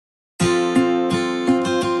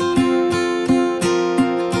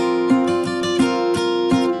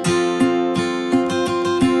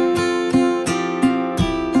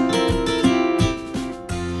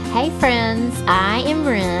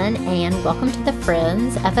welcome to the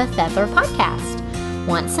Friends of a Feather podcast.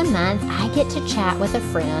 Once a month, I get to chat with a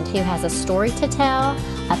friend who has a story to tell,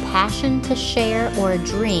 a passion to share, or a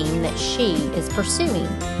dream that she is pursuing.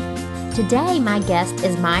 Today, my guest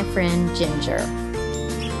is my friend Ginger.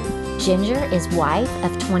 Ginger is wife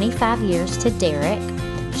of 25 years to Derek.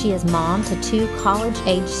 She is mom to 2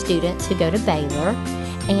 college-age students who go to Baylor.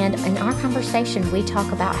 And in our conversation, we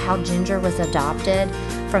talk about how Ginger was adopted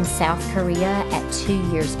from South Korea at 2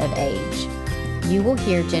 years of age. You will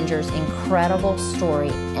hear Ginger's incredible story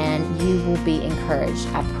and you will be encouraged.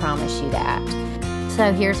 I promise you that.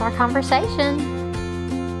 So here's our conversation.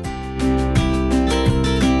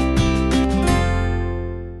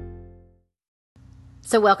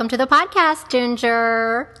 So welcome to the podcast,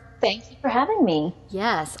 Ginger. Thank you for having me.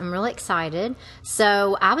 Yes, I'm really excited.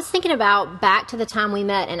 So I was thinking about back to the time we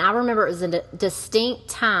met, and I remember it was a distinct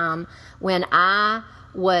time when I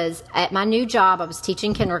was at my new job. I was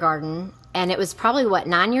teaching kindergarten, and it was probably,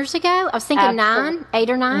 9 years ago? I was thinking Absolutely. 8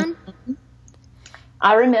 or 9. Mm-hmm.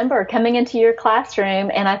 I remember coming into your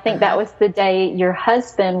classroom, and I think that was the day your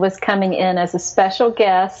husband was coming in as a special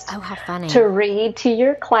guest. Oh, how funny. To read to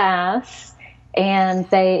your class. And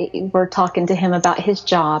they were talking to him about his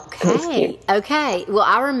job. Okay. Well,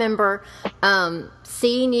 I remember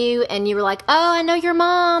seeing you, and you were like, "Oh, I know your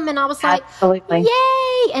mom," and I was like, Absolutely.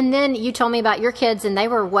 "Yay!" And then you told me about your kids, and they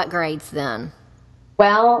were what grades then?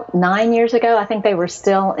 Well, 9 years ago, I think they were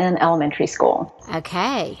still in elementary school.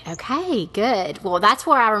 Okay, good. Well, that's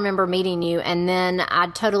where I remember meeting you, and then I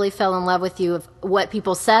totally fell in love with you of what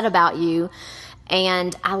people said about you.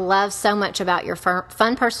 And I love so much about your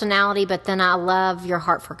fun personality, but then I love your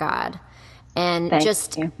heart for God and Thank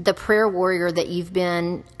just you. The prayer warrior that you've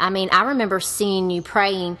been. I mean, I remember seeing you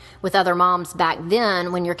praying with other moms back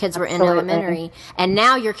then when your kids were in elementary, and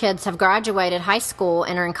now your kids have graduated high school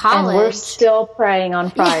and are in college. And we're still praying on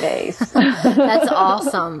Fridays. That's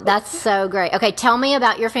awesome. That's so great. Okay, tell me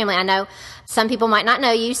about your family. I know some people might not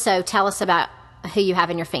know you, so tell us about who you have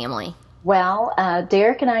in your family. Well,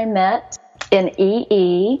 Derek and I met in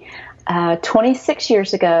EE 26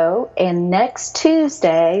 years ago, and next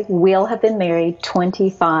Tuesday we'll have been married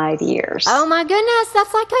 25 years. Oh my goodness,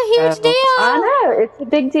 that's like a huge deal. I know, it's a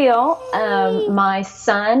big deal. My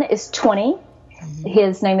son is 20.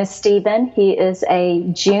 His name is Stephen. He is a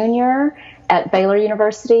junior at Baylor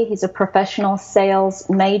University. He's a professional sales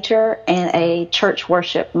major and a church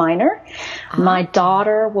worship minor. My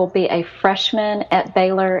daughter will be a freshman at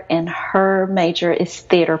Baylor, and her major is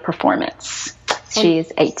theater performance.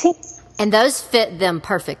 She's 18. And those fit them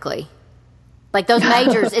perfectly. Like those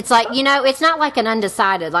majors, it's like, it's not like an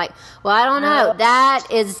undecided, like, well, I don't know. That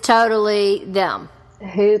is totally them.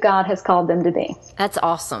 Who God has called them to be. That's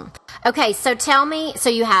awesome. Okay, so tell me, so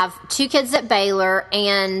you have 2 kids at Baylor,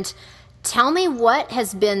 and tell me what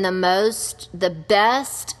has been the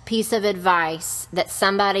best piece of advice that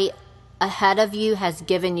somebody ahead of you has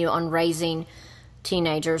given you on raising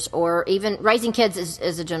teenagers, or even raising kids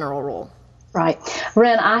as a general rule. Right.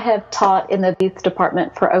 Ren, I have taught in the youth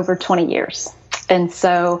department for over 20 years. And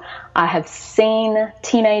so I have seen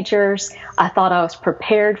teenagers. I thought I was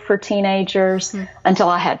prepared for teenagers until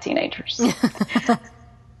I had teenagers.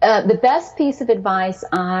 The best piece of advice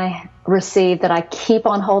I received that I keep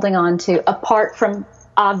on holding on to, apart from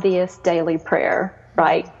obvious daily prayer,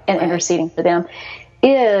 right, and interceding for them,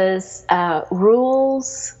 is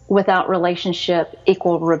rules without relationship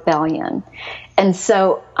equal rebellion. And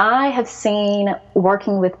so I have seen,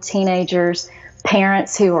 working with teenagers,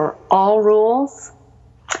 parents who are all rules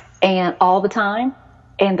and all the time,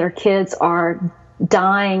 and their kids are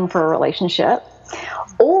dying for a relationship.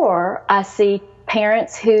 Or I see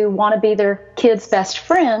parents who want to be their kids' best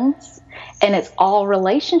friends, and it's all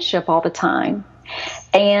relationship all the time.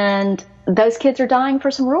 And those kids are dying for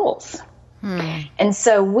some rules. And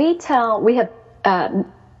so we have,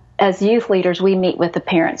 as youth leaders, we meet with the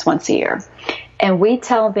parents once a year, and we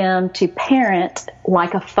tell them to parent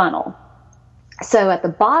like a funnel. So at the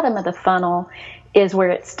bottom of the funnel is where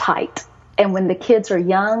it's tight. And when the kids are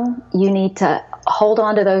young, you need to hold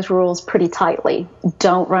on to those rules pretty tightly.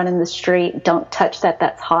 Don't run in the street. Don't touch that.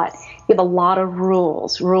 That's hot. You have a lot of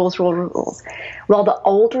rules. Well, the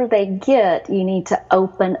older they get, you need to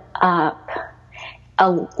open up,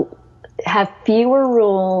 have fewer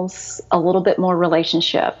rules, a little bit more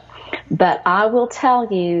relationship. But I will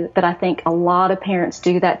tell you that I think a lot of parents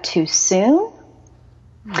do that too soon,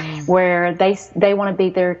 where they want to be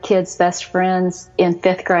their kids' best friends in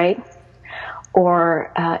 5th grade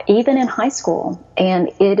or even in high school. And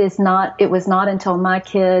it was not until my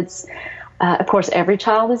kids, of course, every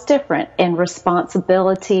child is different, and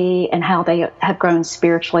responsibility and how they have grown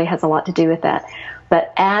spiritually has a lot to do with that.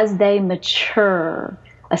 But as they mature,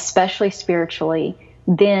 especially spiritually,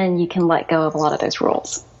 then you can let go of a lot of those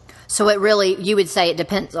rules. So it really, you would say it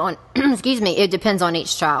depends on, excuse me, it depends on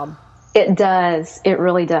each child. It does. It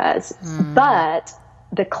really does. But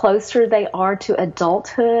the closer they are to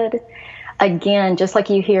adulthood, again, just like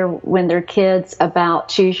you hear when they're kids about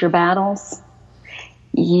choose your battles,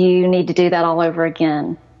 you need to do that all over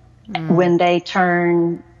again. When they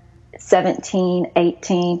turn 17,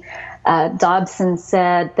 18, Dobson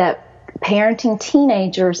said that parenting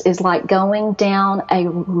teenagers is like going down a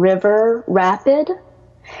river rapid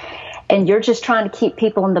and you're just trying to keep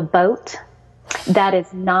people in the boat. That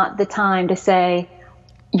is not the time to say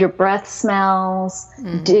your breath smells.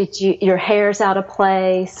 Your hair's out of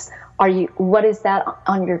place. What is that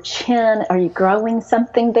on your chin? Are you growing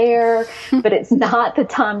something there? But it's not the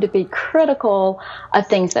time to be critical of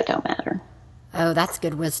things that don't matter. Oh, that's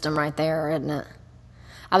good wisdom right there, isn't it?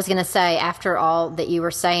 I was going to say, after all that you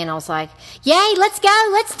were saying, I was like, yay, let's go,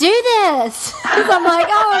 let's do this. I'm like,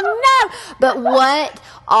 oh no. But what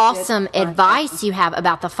awesome advice you have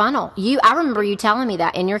about the funnel. I remember you telling me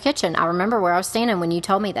that in your kitchen. I remember where I was standing when you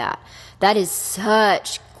told me that. That is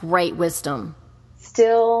such great wisdom.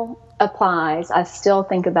 Still applies. I still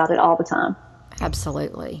think about it all the time.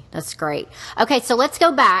 Absolutely. That's great. Okay, so let's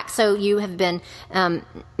go back. So you have been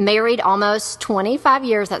married almost 25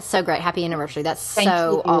 years. That's so great. Happy anniversary. That's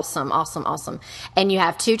so awesome, awesome, awesome. And you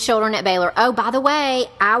have 2 children at Baylor. Oh, by the way,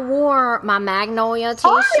 I wore my Magnolia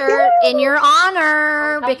T-shirt in your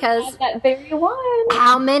honor because that very one.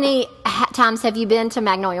 How many times have you been to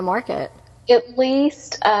Magnolia Market? At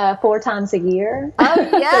least 4 times a year. Oh,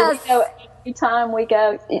 yes. So every time we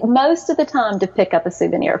go, most of the time to pick up a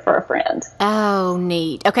souvenir for a friend. Oh,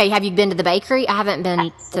 neat. Okay, have you been to the bakery? I haven't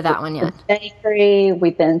been to that one yet. The bakery,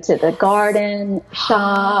 we've been to the garden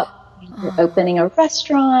shop. We're opening a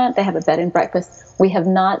restaurant. They have a bed and breakfast. We have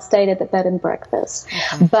not stayed at the bed and breakfast,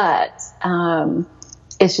 but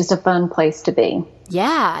it's just a fun place to be.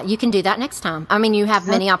 Yeah, you can do that next time. I mean, you have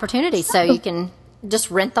many opportunities, so you can just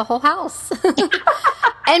rent the whole house.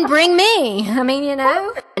 And bring me. I mean,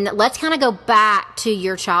 And let's kind of go back to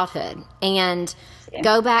your childhood and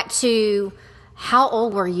go back to how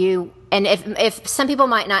old were you? And if some people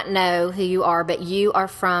might not know who you are, but you are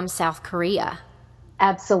from South Korea.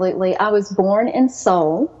 Absolutely. I was born in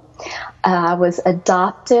Seoul. I was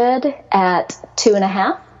adopted at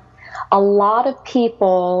 2.5. A lot of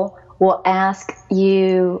people will ask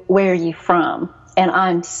you, where are you from? And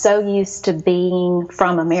I'm so used to being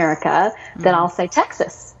from America that I'll say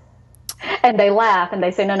Texas. And they laugh and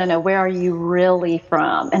they say, no, where are you really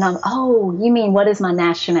from? And I'm, you mean what is my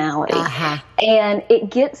nationality? And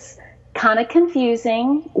it gets kind of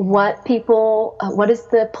confusing what is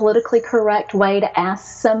the politically correct way to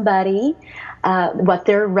ask somebody what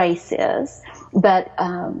their race is. But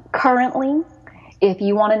currently, if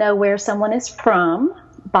you want to know where someone is from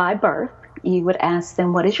by birth, you would ask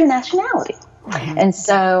them, what is your nationality? And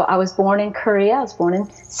so I was born in Korea. I was born in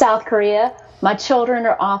South Korea. My children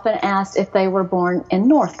are often asked if they were born in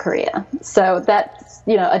North Korea. So that's,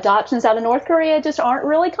 adoptions out of North Korea just aren't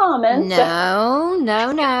really common.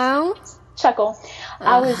 No. Chuckle.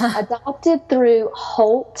 I was adopted through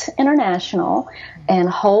Holt International, and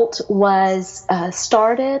Holt was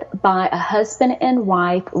started by a husband and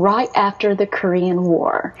wife right after the Korean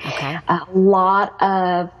War. Okay. A lot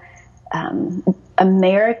of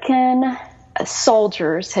American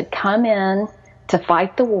soldiers had come in to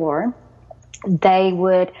fight the war. They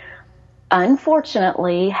would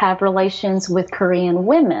unfortunately have relations with Korean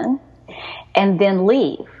women and then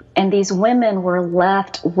leave. And these women were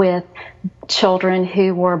left with children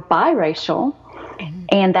who were biracial,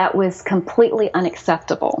 and that was completely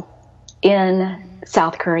unacceptable in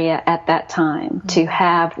South Korea at that time to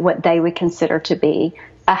have what they would consider to be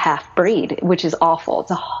a half-breed, which is awful.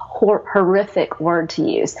 It's a horrific word to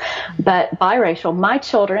use. But biracial, my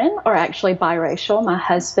children are actually biracial. My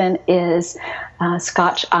husband is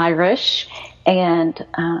Scotch-Irish, and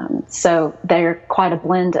so they're quite a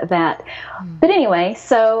blend of that. But anyway,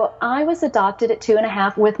 so I was adopted at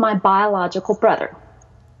 2.5 with my biological brother.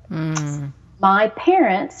 My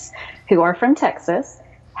parents, who are from Texas,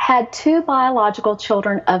 had 2 biological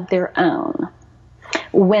children of their own.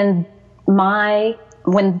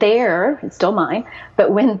 It's still mine,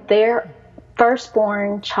 but when their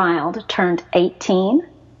firstborn child turned 18,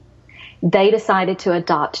 they decided to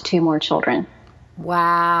adopt 2 more children.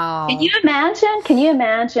 Wow. Can you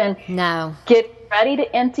imagine? No. ready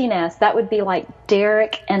to empty nest, that would be like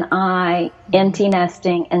Derek and I empty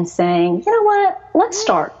nesting and saying, you know what, let's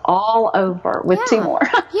start all over with 2 more.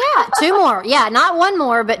 Yeah, 2 more. Yeah, not 1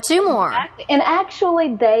 more, but 2 more. And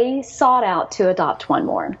actually, they sought out to adopt 1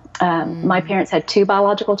 more. My parents had 2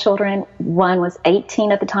 biological children. One was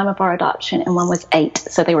 18 at the time of our adoption, and one was 8.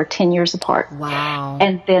 So they were 10 years apart. Wow.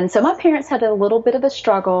 And then, so my parents had a little bit of a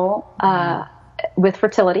struggle with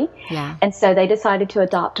fertility. Yeah. And so they decided to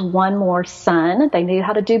adopt 1 more son. They knew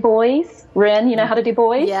how to do boys. Ren, you know how to do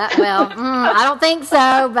boys? Yeah, well, I don't think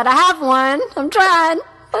so, but I have one. I'm trying.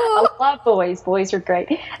 I love boys. Boys are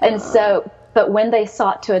great. And so, but when they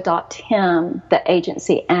sought to adopt him, the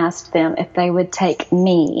agency asked them if they would take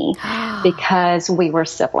me because we were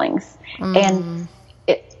siblings. And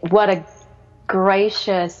what a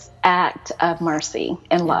gracious act of mercy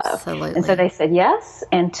and love. Absolutely. And so they said yes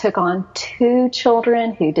and took on 2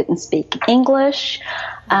 children who didn't speak English.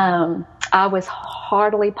 I was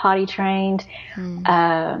hardly potty trained.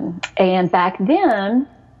 And back then,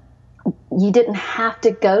 you didn't have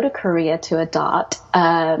to go to Korea to adopt.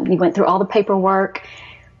 You went through all the paperwork,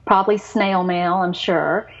 probably snail mail, I'm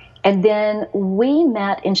sure. And then we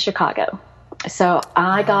met in Chicago. So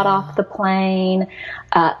I got off the plane,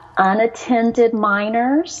 unattended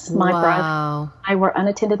minors. My brother and I were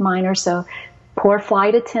unattended minors. So poor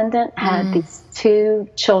flight attendant had these 2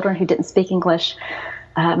 children who didn't speak English.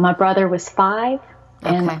 My brother was 5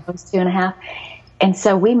 and I was 2.5. And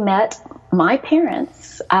so we met my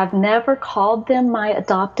parents. I've never called them my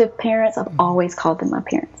adoptive parents. I've always called them my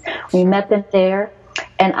parents. We met them there.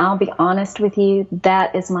 And I'll be honest with you,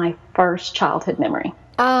 that is my first childhood memory.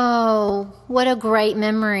 Oh, what a great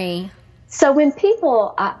memory. So when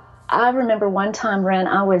people, I remember one time, Ren,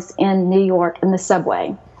 I was in New York in the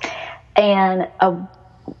subway, and a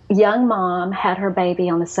young mom had her baby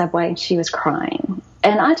on the subway, and she was crying.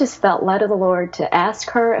 And I just felt led of the Lord to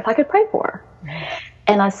ask her if I could pray for her.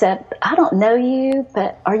 And I said, I don't know you,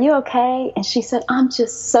 but are you okay? And she said, I'm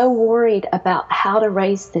just so worried about how to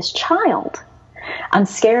raise this child. I'm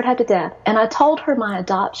scared half to death. And I told her my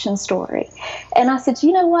adoption story. And I said,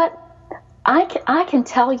 you know what? I can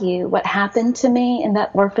tell you what happened to me in that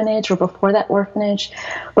orphanage or before that orphanage,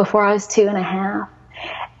 before I was 2.5.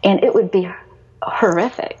 And it would be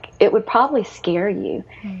horrific. It would probably scare you.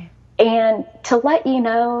 And to let you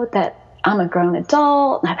know that I'm a grown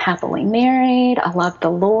adult, I'm happily married, I love the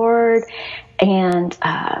Lord. And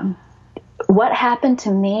what happened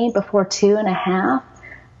to me before 2.5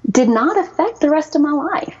 did not affect the rest of my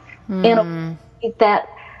life in a way that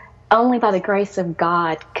only by the grace of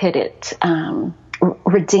God could it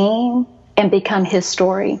redeem and become his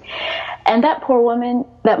story. And that poor woman,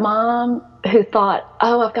 that mom who thought,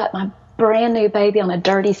 oh, I've got my brand new baby on a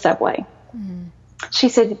dirty subway. She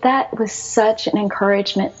said, that was such an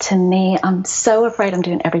encouragement to me. I'm so afraid I'm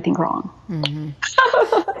doing everything wrong. And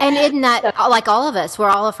isn't that like all of us? We're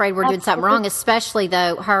all afraid we're doing something wrong, especially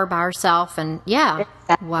though her by herself. And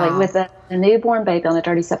Exactly. Wow. With a newborn baby on a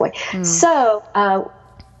dirty subway. So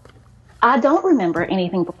I don't remember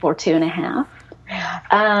anything before 2.5.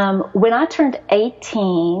 When I turned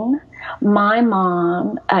 18, my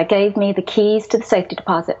mom gave me the keys to the safety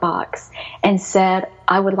deposit box and said,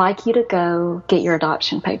 I would like you to go get your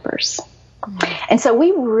adoption papers. And so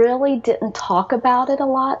we really didn't talk about it a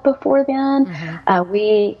lot before then.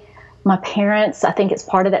 My parents, I think it's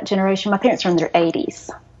part of that generation. My parents are in their 80s.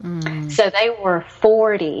 So they were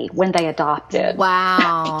 40 when they adopted.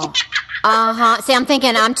 Wow. See, I'm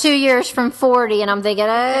thinking I'm 2 years from 40 and I'm thinking,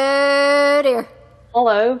 oh dear. All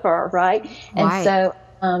over, right? And so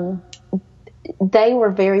they were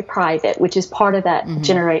very private, which is part of that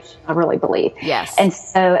generation, I really believe. Yes. And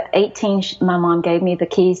so at 18, my mom gave me the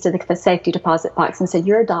keys to the safety deposit box and said,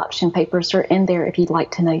 your adoption papers are in there if you'd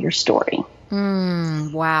like to know your story.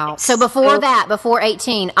 Wow. So before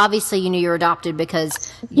 18, obviously you knew you were adopted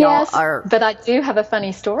because y'all are... but I do have a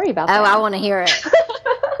funny story about that. Oh, I want to hear it.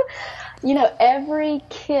 You know, every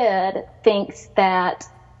kid thinks that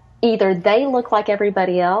either they look like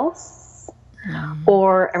everybody else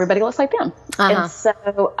or everybody looks like them. And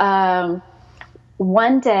so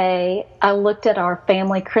one day I looked at our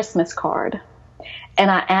family Christmas card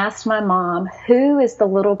and I asked my mom, who is the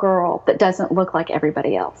little girl that doesn't look like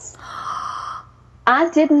everybody else?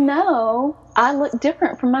 I didn't know I looked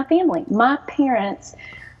different from my family. My parents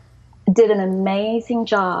did an amazing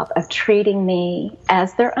job of treating me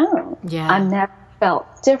as their own. I never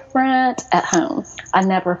felt different at home. I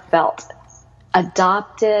never felt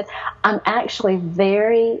adopted. I'm actually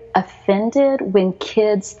very offended when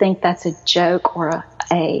kids think that's a joke or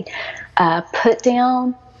a put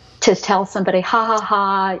down to tell somebody, ha ha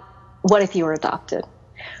ha, what if you were adopted?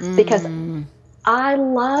 Because I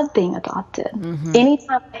love being adopted.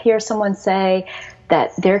 Anytime I hear someone say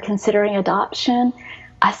that they're considering adoption,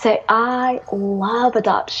 I say, I love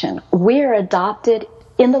adoption. We're adopted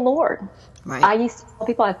in the Lord. Right. I used to tell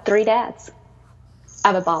people I have 3 dads. I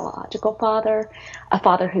have a biological father, a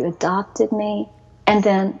father who adopted me, and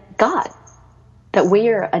then God, that we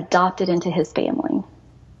are adopted into his family.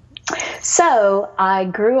 So I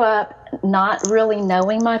grew up not really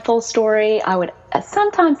knowing my full story. I would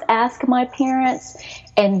sometimes ask my parents,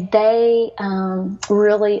 and they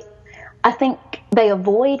really, I think they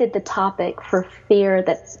avoided the topic for fear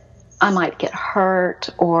that I might get hurt,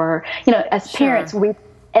 or, as parents, we do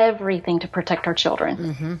everything to protect our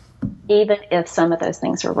children, even if some of those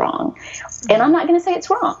things are wrong. And I'm not going to say it's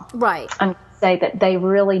wrong. Right. I'm going to say that they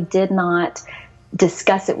really did not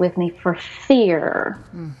discuss it with me for fear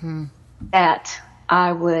that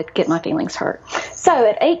I would get my feelings hurt. So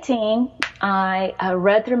at 18, I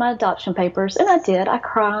read through my adoption papers, and I did. I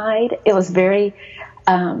cried. It was very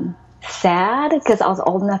sad because I was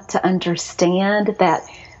old enough to understand that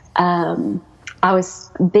I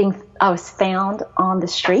was found on the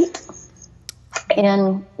street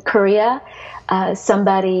in Korea.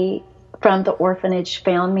 Somebody from the orphanage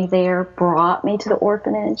found me there, brought me to the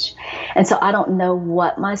orphanage. And so I don't know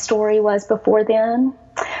what my story was before then.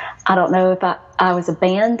 I don't know if I was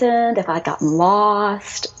abandoned, if I'd gotten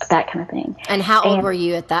lost, that kind of thing. And how old were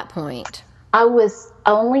you at that point? I was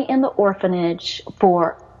only in the orphanage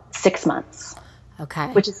for 6 months.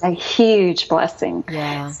 Okay. Which is a huge blessing.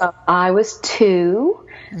 Yeah. So I was 2,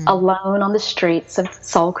 alone on the streets of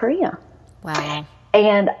Seoul, Korea. Wow.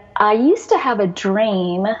 And I used to have a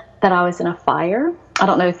dream that I was in a fire. I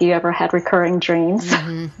don't know if you ever had recurring dreams.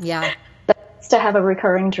 Yeah. But I used to have a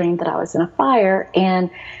recurring dream that I was in a fire.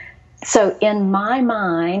 And so in my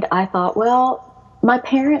mind, I thought, well, my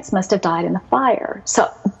parents must have died in the fire. So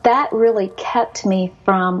that really kept me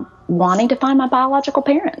from wanting to find my biological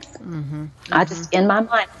parents. I just, in my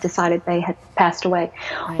mind, decided they had passed away.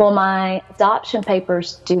 Right. Well, my adoption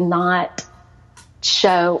papers do not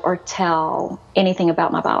show or tell anything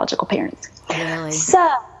about my biological parents. Really? So,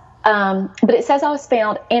 but it says I was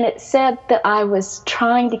found, and it said that I was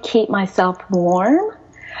trying to keep myself warm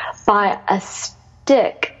by a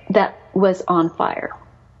stick that was on fire.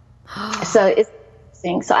 So it's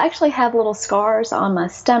interesting. So I actually have little scars on my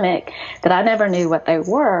stomach that I never knew what they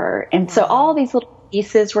were. And so all these little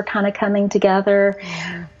pieces were kind of coming together.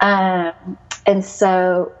 And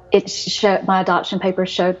so it showed, my adoption papers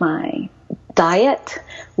showed my diet,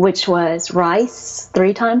 which was rice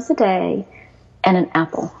 3 times a day and an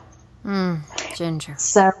apple. Ginger.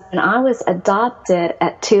 So when I was adopted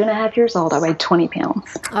at 2.5 years old, I weighed 20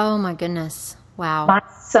 pounds. Oh my goodness. Wow. My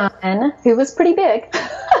son, who was pretty big,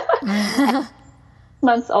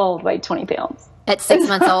 months old, weighed 20 pounds. At 6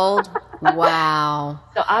 months old? Wow.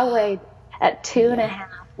 So I weighed at 2.5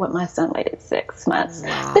 what my son weighed at 6 months.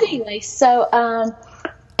 Wow. But anyway, so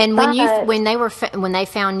and when they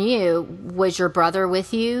found you, was your brother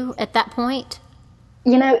with you at that point?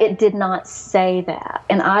 It did not say that.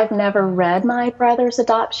 And I've never read my brother's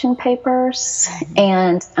adoption papers.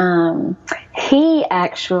 And he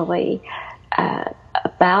actually,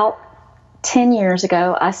 about 10 years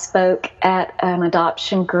ago, I spoke at an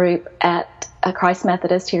adoption group at Christ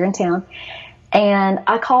Methodist here in town. And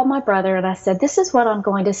I called my brother and I said, this is what I'm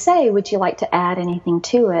going to say. Would you like to add anything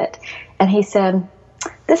to it? And he said,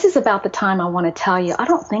 this is about the time I want to tell you, I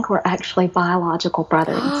don't think we're actually biological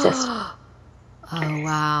brother and sister. Oh,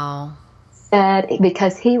 wow. Said,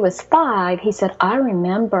 because he was 5, he said, I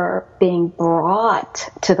remember being brought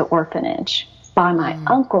to the orphanage by my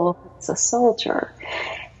uncle, who's a soldier.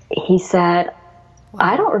 He said,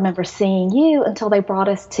 I don't remember seeing you until they brought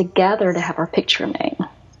us together to have our picture made.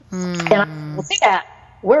 And I said, well, see that?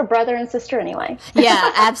 We're brother and sister anyway.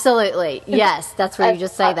 Yeah, absolutely. Yes, that's where you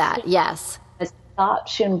just say that. Yes.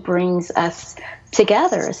 Adoption brings us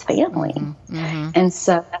together as family. And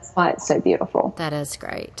so that's why it's so beautiful. That is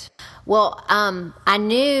great. Well, I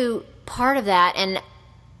knew part of that. And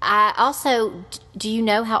I also, do you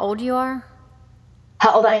know how old you are?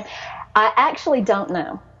 How old I am? I actually don't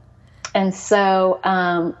know. And so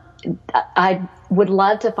I would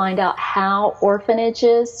love to find out how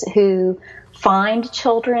orphanages who find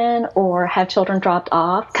children or have children dropped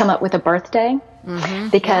off come up with a birthday,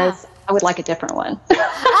 because I would like a different one.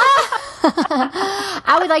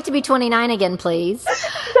 I would like to be 29 again, please.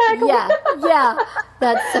 Exactly. Yeah.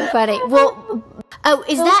 That's so funny. Well,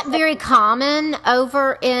 is that very common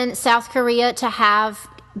over in South Korea to have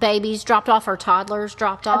babies dropped off or toddlers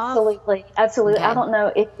dropped off? Absolutely. Okay. I don't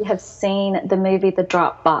know if you have seen the movie The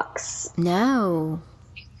Drop Box. No.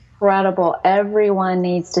 incredible. Everyone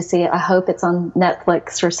needs to see it. I hope it's on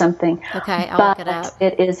Netflix or something. Okay, I'll look it up.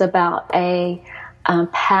 It is about a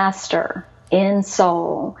pastor in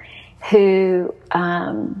Seoul who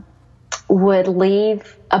would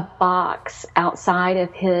leave a box outside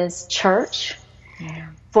of his church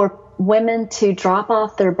for women to drop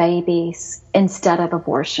off their babies instead of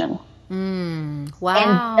abortion.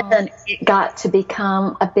 Wow. And then it got to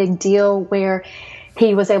become a big deal where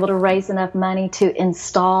he was able to raise enough money to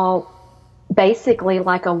install basically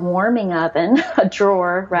like a warming oven, a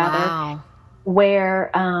drawer rather,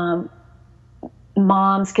 where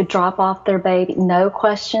moms could drop off their baby, no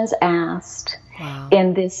questions asked,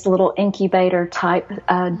 in this little incubator type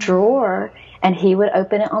drawer, and he would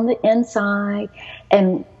open it on the inside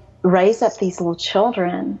and raise up these little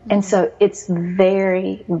children. And so it's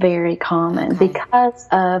very, very common because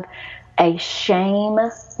of a shame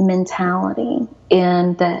mentality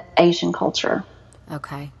in the Asian culture.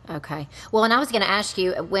 Okay. Well, and I was going to ask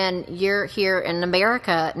you, when you're here in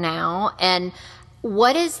America now, and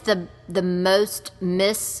what is the most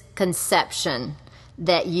misconception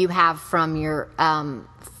that you have from your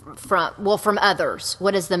from others?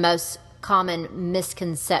 What is the most common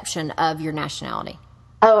misconception of your nationality?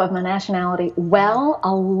 Oh, of my nationality. Well,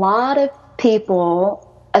 a lot of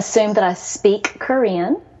people assume that I speak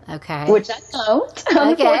Korean. Okay. Which I don't.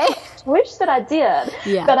 Okay. I wish that I did.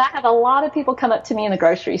 Yeah. But I have a lot of people come up to me in the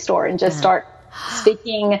grocery store and just start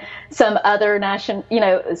speaking some other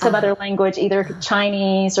some other language, either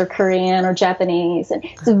Chinese or Korean or Japanese. And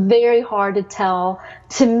it's very hard to tell.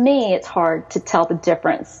 To me, it's hard to tell the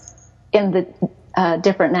difference in the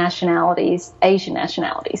different nationalities, Asian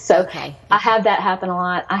nationalities. So I have that happen a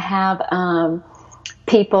lot. I have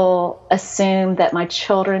people assume that my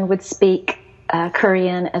children would speak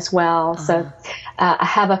Korean as well. So I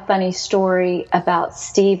have a funny story about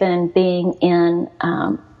Stephen being in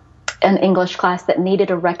an English class that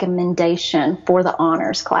needed a recommendation for the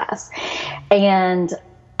honors class. And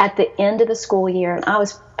at the end of the school year, and I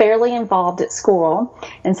was fairly involved at school,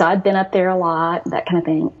 and so I'd been up there a lot, that kind of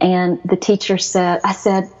thing. And the teacher said,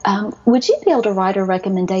 would you be able to write a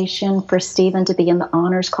recommendation for Stephen to be in the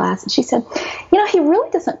honors class? And she said, he really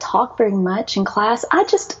doesn't talk very much in class. I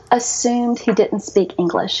just assumed he didn't speak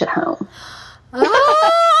English at home.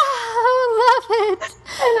 Oh, I love it.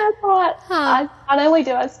 And I thought, not only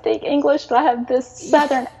do I speak English, but I have this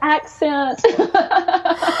Southern accent.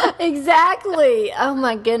 Exactly. Oh,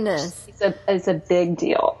 my goodness. It's a big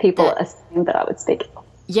deal. People assume that I would speak English.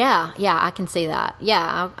 Yeah, I can see that.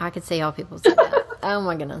 Yeah, I can see how people say that. Oh,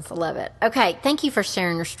 my goodness. I love it. Okay, thank you for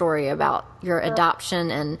sharing your story about your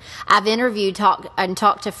adoption. And I've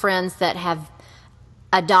talked to friends that have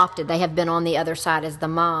adopted. They have been on the other side as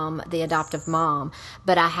the adoptive mom,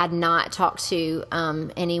 but I had not talked to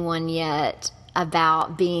anyone yet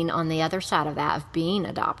about being on the other side of that, of being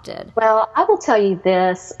adopted. Well, I will tell you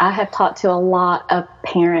this. I have talked to a lot of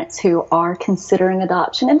parents who are considering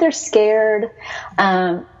adoption, and they're scared.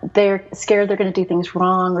 They're scared they're going to do things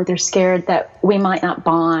wrong, or they're scared that we might not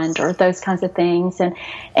bond, or those kinds of things.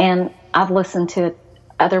 And I've listened to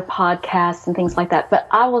other podcasts and things like that. But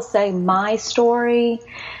I will say my story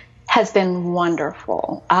has been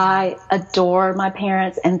wonderful. I adore my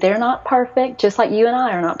parents, and they're not perfect, just like you and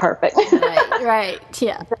I are not perfect. Right,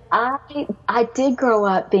 yeah. I did grow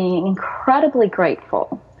up being incredibly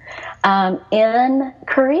grateful. In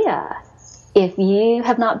Korea, if you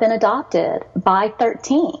have not been adopted by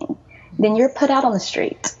 13, then you're put out on the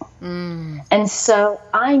street. And so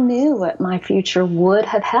I knew what my future would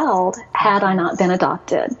have held had I not been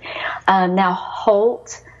adopted. Now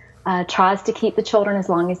Holt tries to keep the children as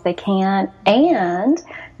long as they can, and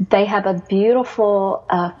they have a beautiful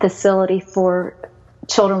facility for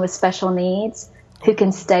children with special needs who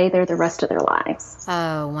can stay there the rest of their lives.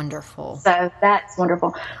 Oh, wonderful. So that's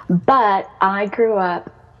wonderful. But I grew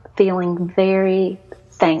up feeling very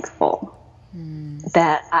thankful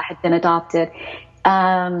that I had been adopted.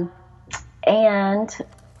 And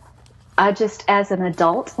I just, as an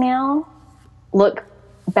adult now, look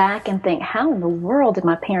back and think, how in the world did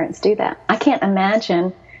my parents do that? I can't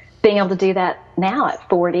imagine being able to do that now at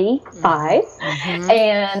 45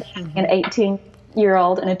 and an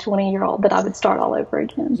 18-year-old and a 20-year-old, that I would start all over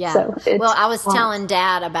again. Yeah. So well, I was telling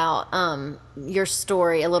Dad about your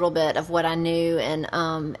story, a little bit of what I knew,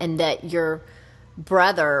 and that your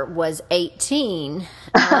brother was 18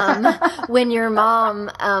 when your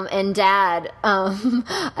mom and dad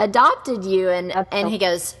adopted you, and he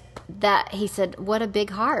goes, he said, what a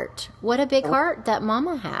big heart that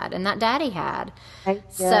mama had and that daddy had.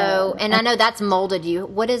 So, and I know that's molded you.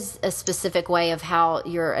 What is a specific way of how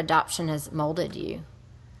your adoption has molded you?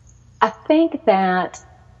 I think that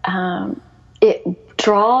it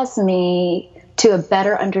draws me to a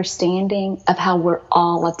better understanding of how we're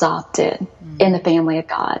all adopted in the family of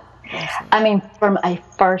God. I mean, from a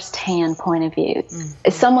first-hand point of view,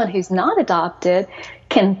 someone who's not adopted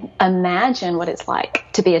can imagine what it's like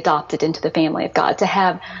to be adopted into the family of God, to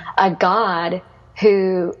have a God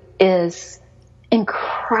who is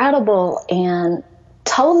incredible and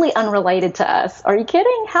totally unrelated to us. Are you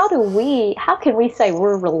kidding? How can we say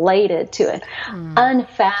we're related to an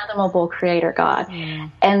unfathomable creator God?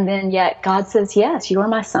 And then yet God says, yes, you are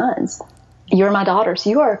my sons. You're my daughters.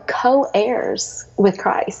 You are co-heirs with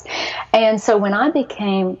Christ. And so when I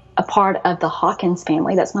became a part of the Hawkins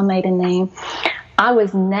family, that's my maiden name, I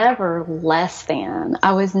was never less than.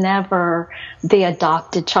 I was never the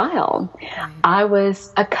adopted child. I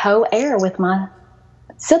was a co-heir with my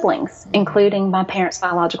siblings, including my parents'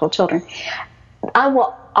 biological children. I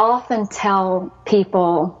will often tell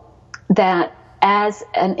people that as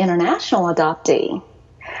an international adoptee,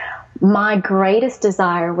 my greatest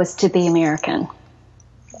desire was to be American.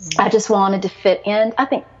 I just wanted to fit in. I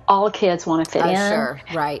think all kids want to fit in. Sure,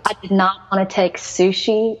 right. I did not want to take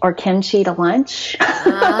sushi or kimchi to lunch.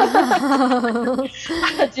 I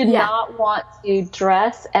did not want to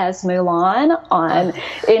dress as Mulan on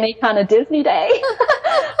any kind of Disney day.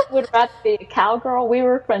 I would rather be a cowgirl. We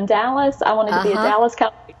were from Dallas. I wanted to be a Dallas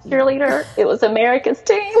Cowboys cheerleader. It was America's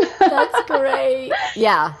team. That's great.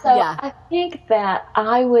 Yeah. So I think that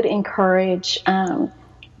I would encourage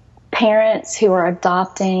parents who are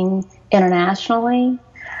adopting internationally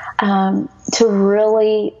to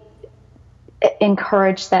really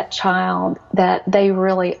encourage that child that they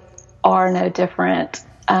really are no different,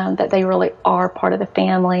 that they really are part of the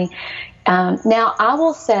family. Now, I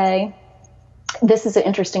will say, this is an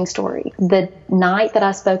interesting story. The night that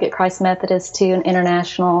I spoke at Christ Methodist to an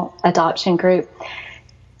international adoption group,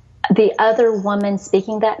 the other woman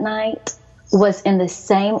speaking that night was in the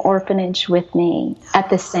same orphanage with me at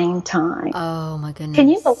the same time. Oh, my goodness. Can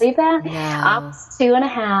you believe that? No. I was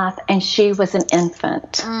 2.5 and she was an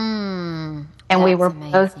infant. And we were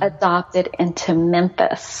both adopted into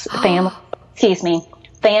Memphis.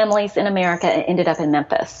 Families in America ended up in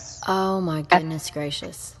Memphis. Oh, my goodness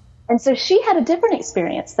gracious. And so she had a different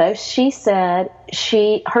experience, though. She said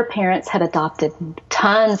her parents had adopted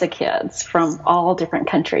tons of kids from all different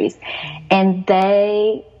countries, and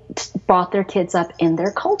they brought their kids up in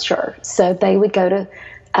their culture. So they would go to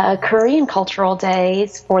Korean cultural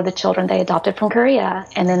days for the children they adopted from Korea,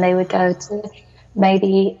 and then they would go to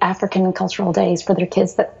maybe African cultural days for their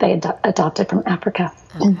kids that they adopted from Africa.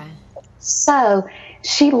 Okay. So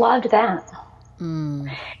she loved that. And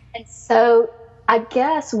so I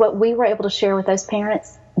guess what we were able to share with those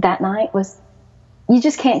parents that night was, you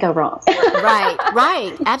just can't go wrong.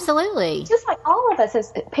 Right. Absolutely. Just like all of us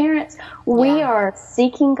as parents, we are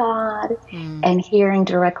seeking God and hearing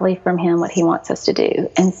directly from Him what He wants us to do.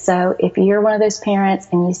 And so if you're one of those parents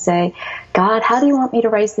and you say, God, how do you want me to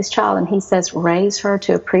raise this child? And He says, raise her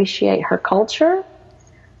to appreciate her culture,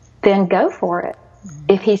 then go for it.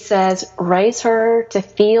 If He says, raise her to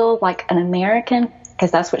feel like an American,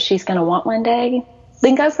 because that's what she's going to want one day,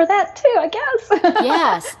 then go for that too, I guess.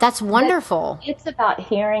 Yes, that's wonderful. But it's about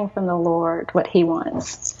hearing from the Lord what He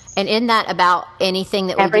wants. And isn't that about anything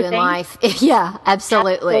that we do in life? Yeah,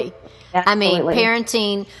 absolutely. I mean,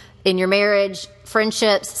 parenting, in your marriage,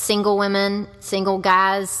 friendships, single women, single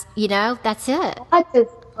guys, that's it. God does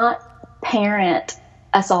not parent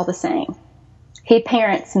us all the same. He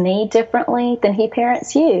parents me differently than He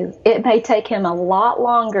parents you. It may take Him a lot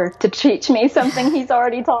longer to teach me something He's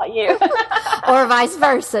already taught you. Or vice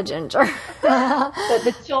versa, Ginger. But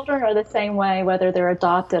the children are the same way, whether they're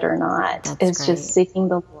adopted or not. It's just seeking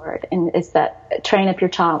the Lord. And it's that train up your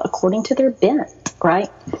child according to their bent, right?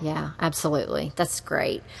 Yeah, absolutely. That's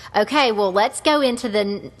great. Okay, well, let's go into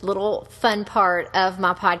the little fun part of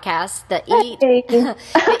my podcast, the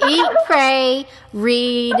eat, pray,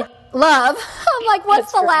 read, love. I'm like,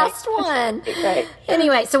 what's the last one? Right.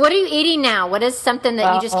 Anyway, so what are you eating now? What is something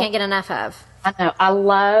that you just can't get enough of? I know. I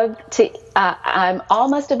love to, I'm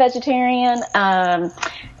almost a vegetarian,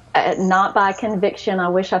 not by conviction. I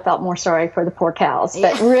wish I felt more sorry for the poor cows,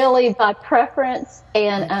 but really by preference.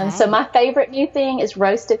 And so my favorite new thing is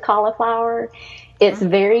roasted cauliflower. It's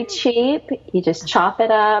very cheap. You just chop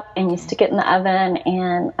it up and you stick it in the oven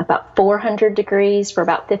in about 400 degrees for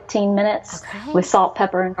about 15 minutes with salt,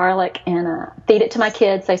 pepper, and garlic, and feed it to my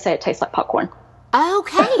kids. They say it tastes like popcorn.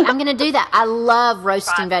 Okay, I'm going to do that. I love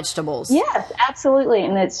roasting vegetables. Yes, absolutely,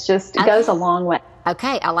 and it goes a long way.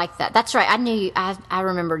 Okay, I like that. That's right. I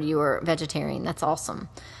remembered you were vegetarian. That's awesome.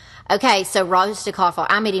 Okay, so roasted cauliflower.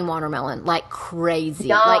 I'm eating watermelon like crazy.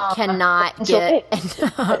 Yeah. Like cannot get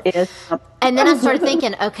enough. It is. And then I started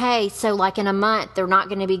thinking, okay, so like in a month they're not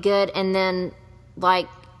going to be good, and then like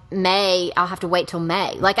May I'll have to wait till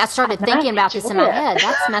May. Like I started thinking about this in my head.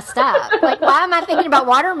 That's messed up. Like why am I thinking about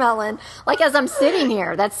watermelon? Like as I'm sitting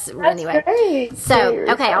here. That's anyway. Great. So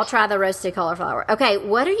okay, I'll try the roasted cauliflower. Okay,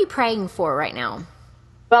 what are you praying for right now?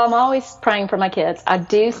 Well, I'm always praying for my kids. I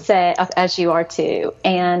do say, as you are too,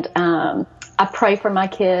 and I pray for my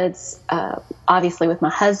kids, obviously with my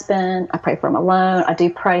husband. I pray for them alone. I do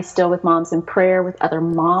pray still with Moms in Prayer with other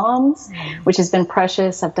moms, which has been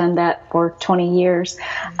precious. I've done that for 20 years.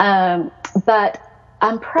 But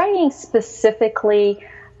I'm praying specifically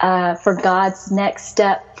for God's next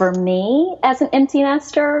step for me as an empty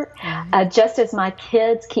nester, just as my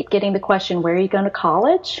kids keep getting the question, where are you going to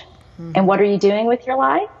college? And what are you doing with your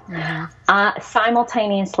life?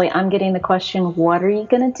 Simultaneously, I'm getting the question, what are you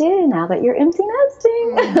going to do now that you're empty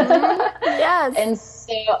nesting? Yes. And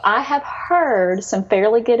so I have heard some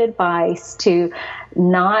fairly good advice to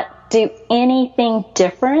not do anything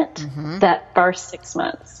different that first 6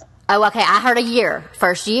 months. Oh, okay. I heard a year,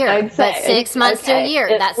 first year, Exactly. but 6 months to a year.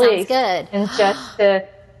 That sounds good. And just to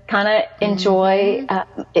kind of enjoy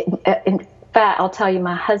In fact, I'll tell you,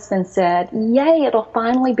 my husband said, yay, it'll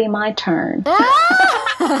finally be my turn.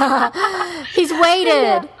 He's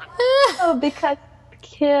waited. Because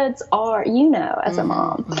kids are, as a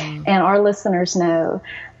mom, and our listeners know,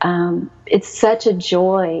 it's such a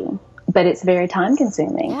joy, but it's very time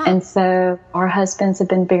consuming. Yeah. And so our husbands have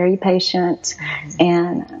been very patient,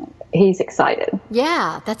 and he's excited.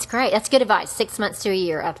 Yeah, that's great. That's good advice. 6 months to a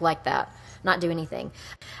year. I'd like that. Not do anything.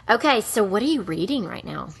 Okay, so what are you reading right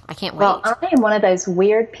now? I can't wait. Well, I am one of those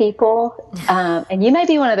weird people, and you may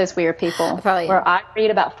be one of those weird people, where I read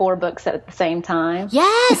about 4 books at the same time.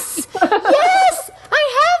 Yes! Yes!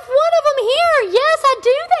 I have one of them here. Yes, I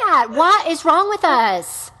do that. What is wrong with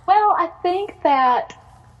us? Well, I think that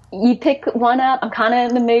you pick one up. I'm kind of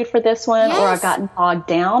in the mood for this one, or I've gotten bogged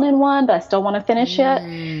down in one, but I still want to finish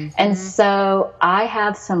it. And so I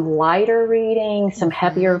have some lighter reading, some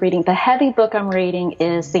heavier reading. The heavy book I'm reading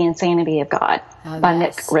is The Insanity of God by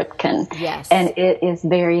Nick Ripken. Yes. And it is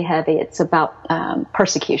very heavy. It's about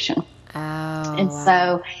persecution. Oh, and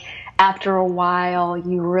so after a while,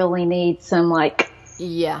 you really need some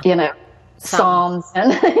Psalms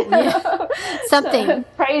and something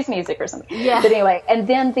praise music or something. Yeah. But anyway, and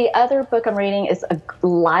then the other book I'm reading is a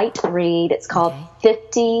light read. It's called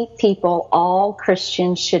 50 People All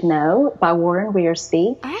Christians Should Know by Warren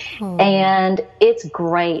Wiersbe. Oh. And it's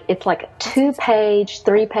great. It's like a 2-page,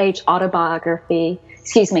 3-page biography.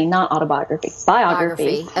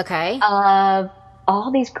 Okay. Of all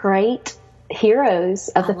these great heroes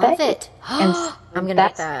of the faith. I love it. And I'm going to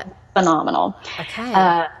get that. Phenomenal.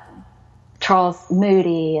 Okay. Charles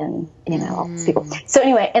Moody and, all these people. So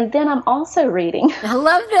anyway, and then I'm also reading. I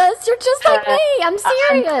love this. You're just like me. I'm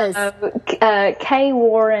serious. Kay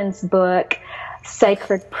Warren's book,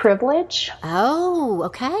 Sacred Privilege. Oh,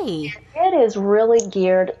 okay. It is really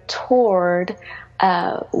geared toward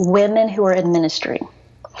women who are in ministry.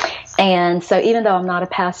 And so even though I'm not a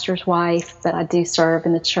pastor's wife, but I do serve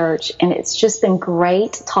in the church, and it's just been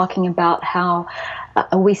great talking about how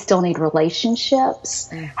we still need relationships,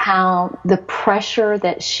 how the pressure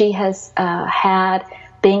that she has had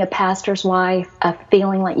being a pastor's wife,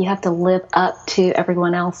 feeling like you have to live up to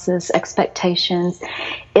everyone else's expectations.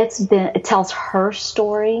 It tells her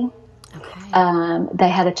story. Okay. They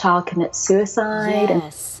had a child commit suicide,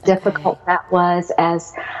 and difficult that was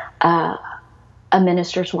as a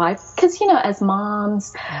minister's wife, because as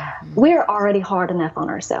moms, we're already hard enough on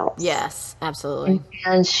ourselves. Yes, absolutely.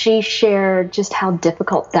 And she shared just how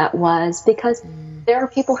difficult that was, because there are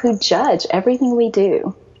people who judge everything we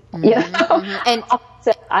do. And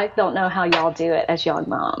so I don't know how y'all do it as young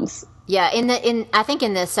moms. Yeah, I think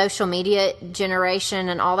in the social media generation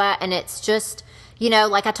and all that, and it's just,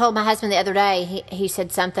 like I told my husband the other day, he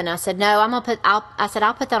said something. I said, no, I'll put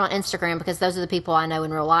that on Instagram because those are the people I know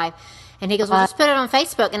in real life. And he goes, well, just put it on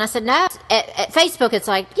Facebook. And I said, no. At Facebook, it's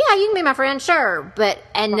like, yeah, you can be my friend, sure.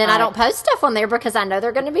 And then I don't post stuff on there because I know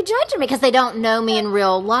they're going to be judging me because they don't know me in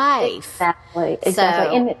real life. Exactly.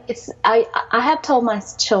 And I have told my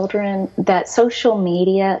children that social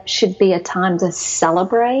media should be a time to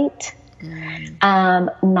celebrate,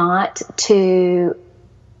 not to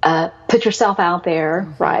put yourself out there,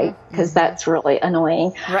 right? Because that's really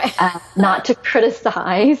annoying. Right. Not to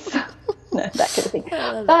criticize. That kind of thing.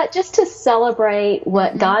 But just to celebrate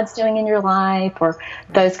what God's doing in your life or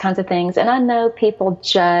those kinds of things. And I know people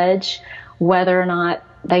judge whether or not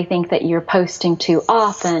they think that you're posting too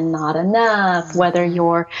often, not enough, whether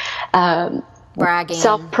you're bragging,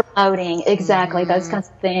 self-promoting, exactly, those kinds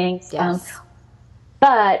of things. Yes.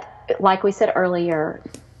 But like we said earlier,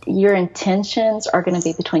 your intentions are going to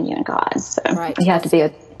be between you and God. So you have to be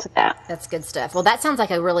open to that. That's good stuff. Well, that sounds like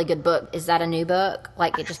a really good book. Is that a new book?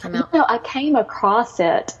 Like it just came out? No, I came across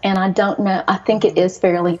it, and I don't know. I think it is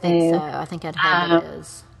fairly new. So I think I'd heard it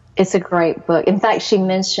is. It's a great book. In fact, she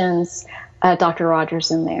mentions Dr. Rogers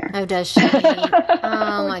in there. Oh, does she?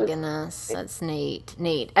 Oh, my goodness. That's neat.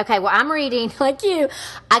 Neat. Okay, well, I'm reading, like you.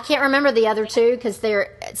 I can't remember the other two because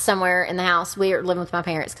they're somewhere in the house. We are living with my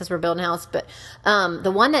parents because we're building a house. But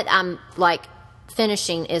the one that I'm, like,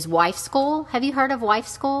 finishing is Wife School. Have you heard of Wife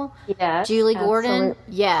School? Yes. Julie Gordon?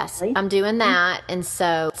 Absolutely. Yes. I'm doing that. And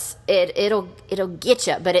so it'll get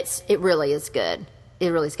you, but it really is good. It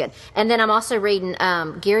really is good. And then I'm also reading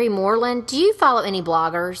Gary Moreland. Do you follow any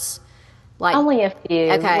bloggers? Like, only a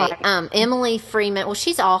few. Okay. Emily Freeman. Well,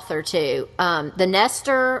 she's author too. The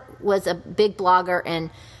Nestor was a big blogger, and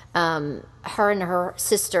her and her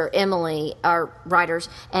sister Emily are writers,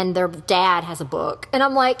 and their dad has a book. And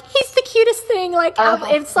I'm like, he's the cutest thing. Like,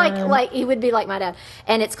 it's like he would be like my dad.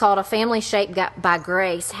 And it's called A Family Shaped by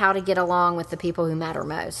Grace: How to Get Along with the People Who Matter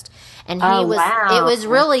Most. And it was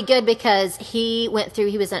really good because he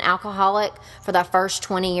was an alcoholic for the first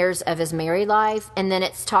 20 years of his married life. And then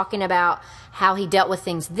it's talking about how he dealt with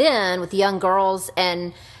things then with young girls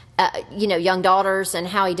and, young daughters, and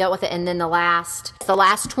how he dealt with it. And then the last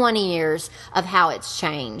 20 years of how it's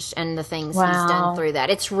changed and the things he's done through that.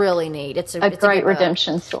 It's really neat. It's a great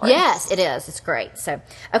redemption story. Yes, it is. It's great. So,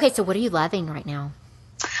 okay. So what are you loving right now?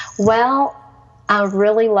 Well, I'm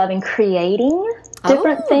really loving creating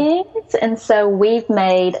different things. And so we've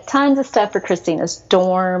made tons of stuff for Christina's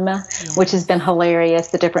dorm, which has been hilarious.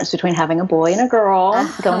 The difference between having a boy and a girl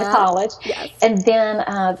going to college. Yes. And then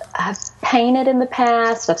I've painted in the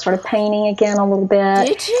past. I've started painting again a little bit.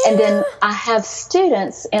 Did you? And then I have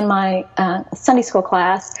students in my Sunday school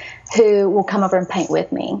class who will come over and paint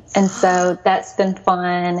with me. And so that's been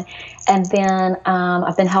fun. And then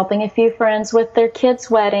I've been helping a few friends with their kids'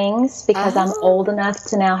 weddings because I'm old enough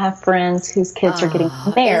to now have friends whose kids are getting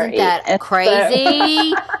married. Isn't that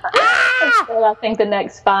crazy? So I think the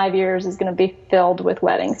next 5 years is going to be filled with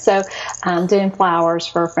weddings. So I'm doing flowers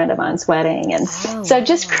for a friend of mine's wedding. And so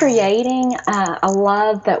just creating, I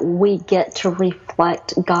love that we get to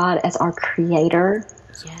reflect God as our creator.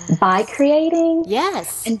 Yes. By creating.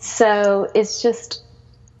 Yes. And so it's just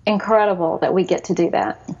incredible that we get to do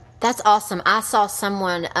that. That's awesome. I saw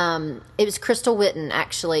someone, it was Crystal Witten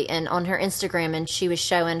actually, and on her Instagram, and she was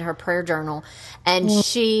showing her prayer journal, and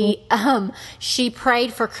she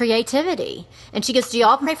prayed for creativity. And she goes, do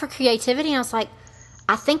y'all pray for creativity? And I was like,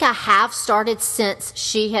 I think I have started since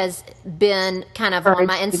she has been kind of on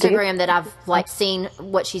my Instagram that I've like seen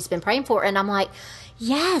what she's been praying for. And I'm like,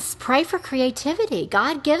 yes, pray for creativity.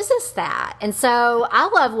 God gives us that. And so I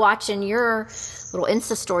love watching your little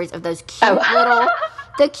Insta stories of those cute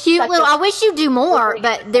little, I wish you do more,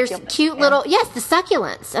 but there's cute little, the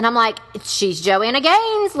succulents. And I'm like, she's Joanna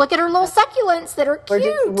Gaines. Look at her little succulents that are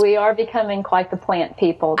cute. We are becoming quite the plant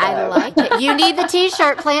people, though. I like it. You need the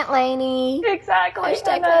t-shirt, Plant Lady. Exactly.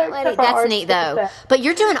 Plant Lady. That's neat, though. But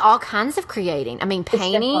you're doing all kinds of creating. I mean,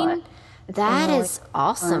 painting. That is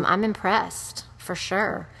awesome. I'm impressed. For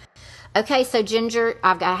sure. Okay, so Ginger,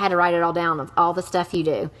 I had to write it all down of all the stuff you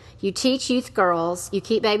do. You teach youth girls. You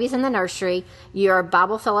keep babies in the nursery. You're a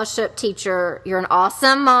Bible fellowship teacher. You're an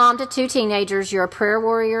awesome mom to 2 teenagers. You're a prayer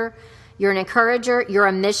warrior. You're an encourager. You're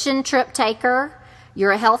a mission trip taker.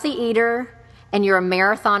 You're a healthy eater. And you're a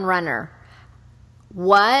marathon runner.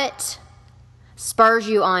 What spurs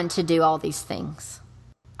you on to do all these things?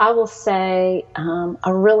 I will say I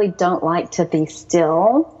really don't like to be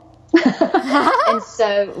still. And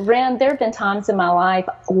so, Ren, there have been times in my life,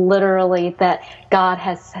 literally, that God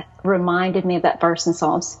has reminded me of that verse in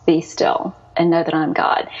Psalms, be still and know that I'm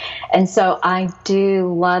God. And so I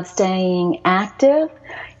do love staying active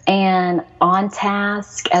and on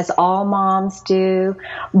task, as all moms do,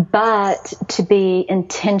 but to be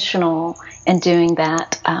intentional in doing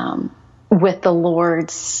that with the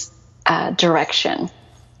Lord's direction.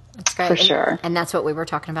 That's great. For sure. And that's what we were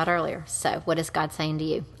talking about earlier. So what is God saying to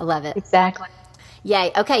you? I love it. Exactly.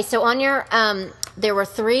 Yay. Okay. So on your, there were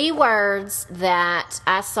 3 words that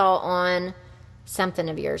I saw on something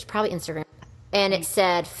of yours, probably Instagram. And it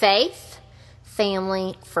said faith,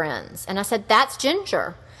 family, friends. And I said, that's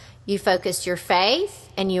Ginger. You focused your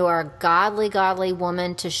faith, and you are a godly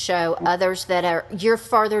woman to show others that you're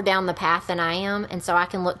farther down the path than I am. And so I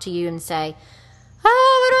can look to you and say,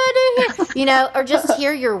 oh, what do I do here? Or just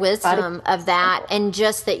hear your wisdom of that, and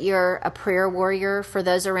just that you're a prayer warrior for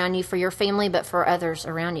those around you, for your family, but for others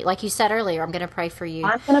around you. Like you said earlier, I'm going to pray for you.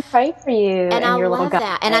 I'm going to pray for you. And I your love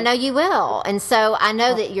that. And I know you will. And so I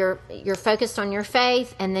know that you're focused on your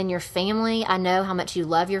faith, and then your family. I know how much you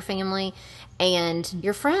love your family and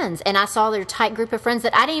your friends. And I saw your tight group of friends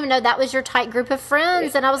that I didn't even know that was your tight group of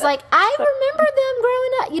friends. And I was like, I remember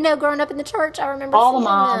them growing up in the church. I remember all the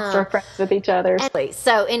moms are friends with each other.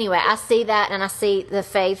 So anyway, I see that, and I see the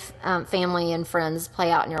faith, family and friends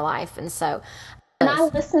play out in your life. And so when I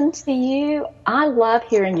listen to you, I love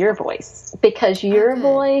hearing your voice, because your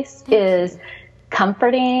voice is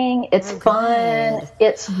comforting. It's fun.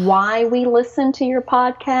 It's why we listen to your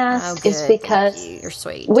podcast. It's because you're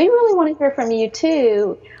sweet. We really want to hear from you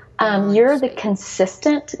too. You're the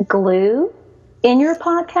consistent glue in your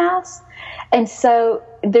podcast. And so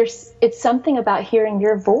it's something about hearing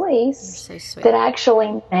your voice that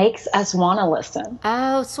actually makes us want to listen.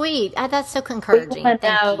 Oh, sweet. That's so encouraging. We want to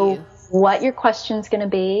know what your question's going to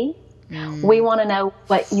be. We want to know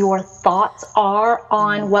what your thoughts are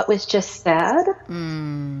on what was just said.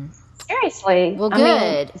 Seriously. Well,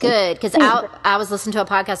 good. Because I was listening to a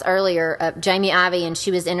podcast earlier of Jamie Ivey, and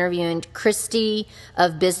she was interviewing Christy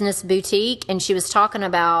of Business Boutique, and she was talking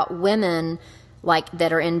about women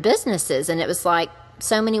that are in businesses, and it was like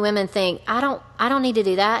so many women think, I don't need to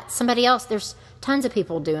do that. Somebody else, there's tons of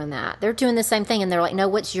people doing that. They're doing the same thing, and they're like, no,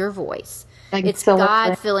 what's your voice? It's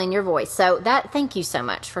God filling your voice. So thank you so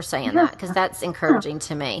much for saying that, because that's encouraging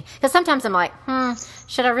to me. Because sometimes I'm like,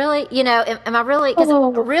 should I really, am I really, because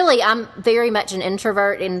really I'm very much an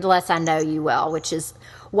introvert unless I know you well, which is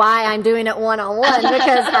why I'm doing it one-on-one,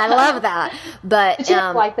 because I love that. But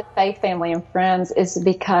like the Faith Family and Friends is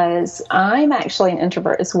because I'm actually an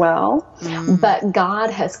introvert as well, but God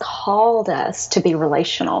has called us to be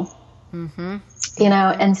relational.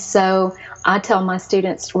 And so I tell my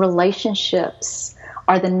students, relationships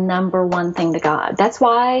are the number one thing to God. That's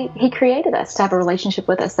why He created us, to have a relationship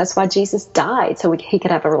with us. That's why Jesus died, so He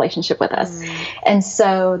could have a relationship with us. And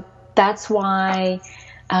so that's why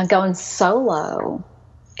going solo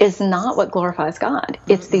is not what glorifies God.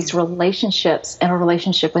 It's these relationships, and a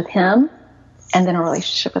relationship with Him, and then a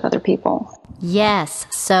relationship with other people. Yes,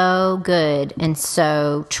 so good and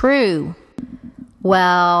so true.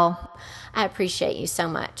 Well, I appreciate you so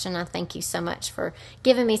much, and I thank you so much for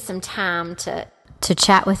giving me some time to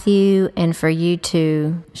chat with you, and for you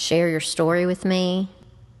to share your story with me.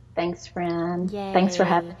 Thanks, friend. Yay. Thanks for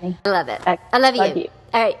having me. I love it. I love you.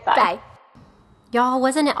 All right, bye. Y'all,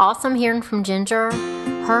 wasn't it awesome hearing from Ginger?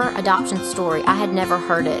 Her adoption story, I had never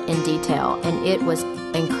heard it in detail, and it was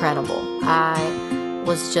incredible. I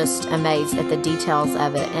was just amazed at the details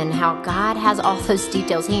of it, and how God has all those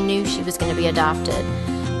details. He knew she was going to be adopted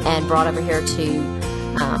and brought over here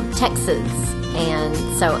to Texas. And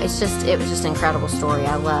so it was just an incredible story.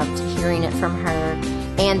 I loved hearing it from her.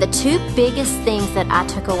 And the two biggest things that I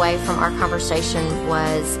took away from our conversation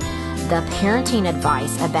was the parenting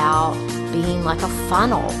advice about being like a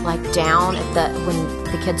funnel, like down at when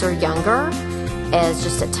the kids are younger, is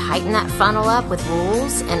just to tighten that funnel up with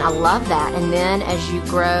rules. And I love that. And then as you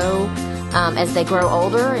grow, as they grow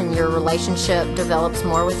older and your relationship develops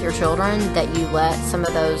more with your children, that you let some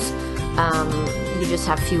of those, you just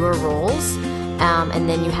have fewer rules, and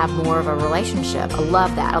then you have more of a relationship. I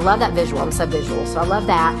love that. I love that visual. I'm so visual, so I love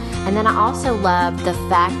that. And then I also love the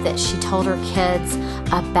fact that she told her kids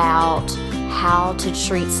about how to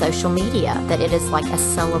treat social media, that it is like a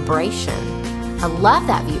celebration. I love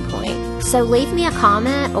that viewpoint. So leave me a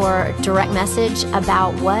comment or direct message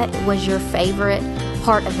about what was your favorite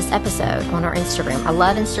part of this episode on our Instagram. I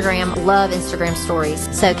love Instagram stories.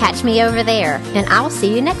 So catch me over there, and I will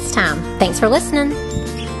see you next time. Thanks for listening.